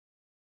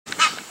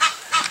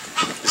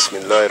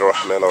Bismillah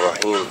ar-Rahman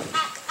ar-Rahim.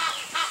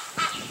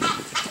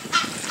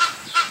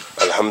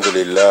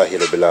 Alhamdulillahi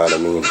Rabbil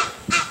Alameen.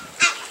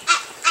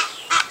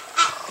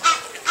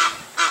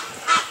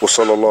 Wa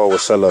sallallahu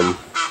wa sallam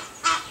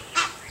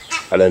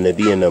ala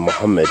nabiyyina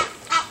Muhammad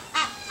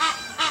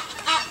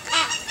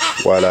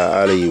wa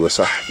ala alihi wa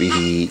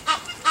sahbihi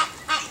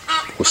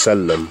wa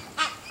sallam.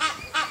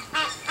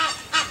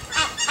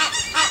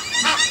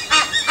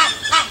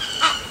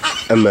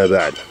 Amma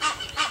ba'd.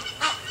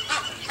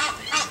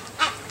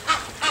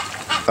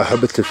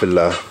 Ahabati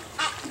fillah.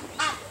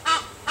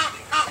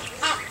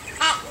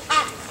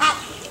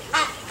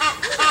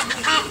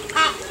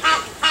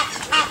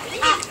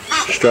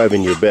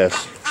 Striving your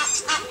best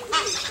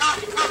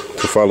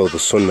to follow the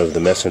sunnah of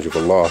the Messenger of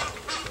Allah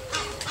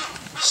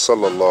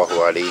sallallahu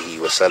alayhi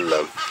wa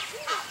sallam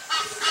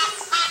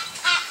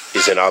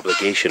is an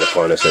obligation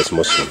upon us as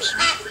Muslims.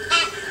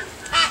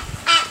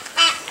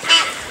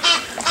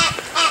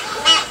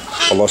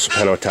 Allah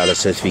subhanahu wa ta'ala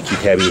says في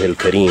كتابه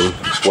الكريم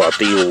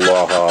وَأَطِيعُوا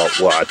اللَّهَ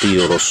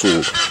وَأَطِيعُوا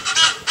الرَّسُولَ.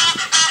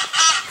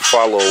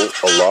 Follow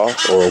Allah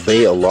or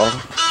obey Allah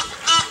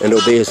and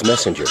obey His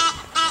Messenger.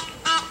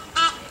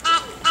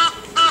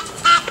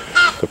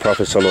 The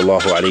Prophet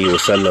sallallahu alayhi wa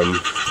sallam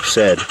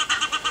said,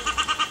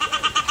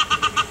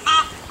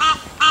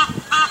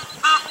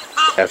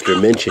 after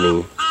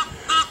mentioning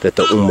that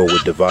the Ummah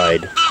would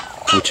divide,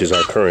 which is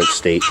our current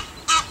state,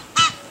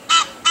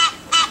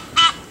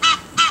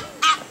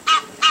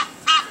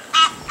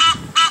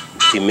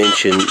 he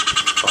mentioned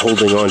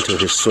holding on to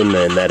his sunnah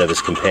and that of his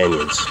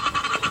companions,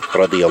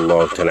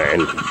 radiyallahu ta'ala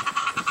anhum.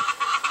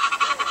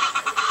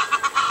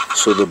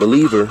 So the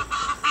believer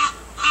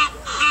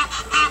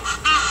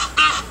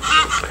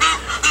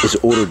is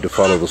ordered to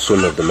follow the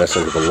sunnah of the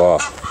Messenger of Allah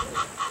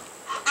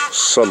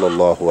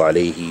sallallahu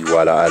alayhi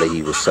wa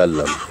alihi wa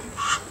sallam,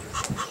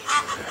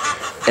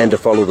 and to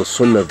follow the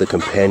sunnah of the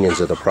companions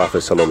of the Prophet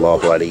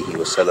sallallahu alayhi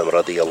wa sallam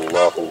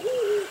radiyallahu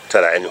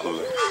ta'ala anhum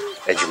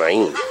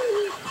ajma'een.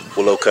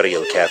 وَلَوْ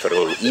كَرِهَ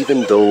الْكَافِرُونَ.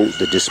 Even though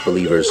the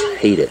disbelievers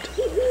hate it,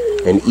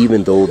 and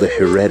even though the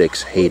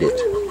heretics hate it.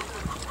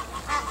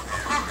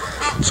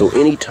 So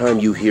anytime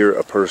you hear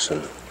a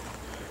person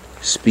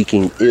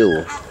speaking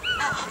ill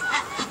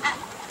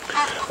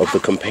of the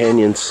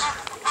companions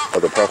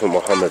of the Prophet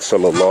Muhammad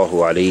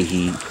sallallahu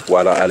alayhi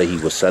wa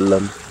alihi wa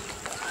sallam,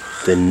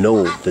 then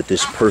know that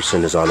this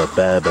person is on a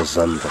bab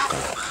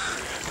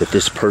az-zandaqa, that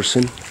this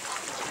person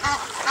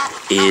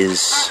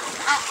is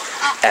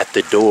at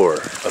the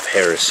door of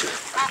heresy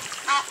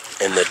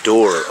and the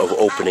door of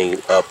opening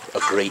up a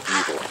great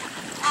evil.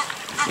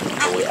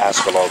 And we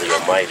ask Allah the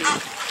Almighty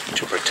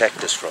to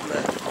protect us from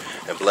that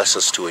and bless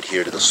us to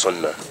adhere to the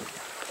sunnah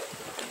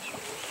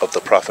of the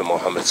Prophet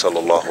Muhammad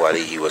sallallahu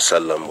alayhi wa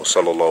sallam. Wa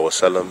sallallahu wa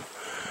sallam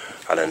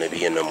ala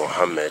nabiyyina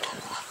Muhammad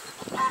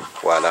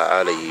wa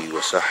ala alihi wa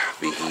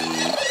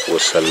sahbihi wa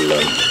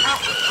sallam.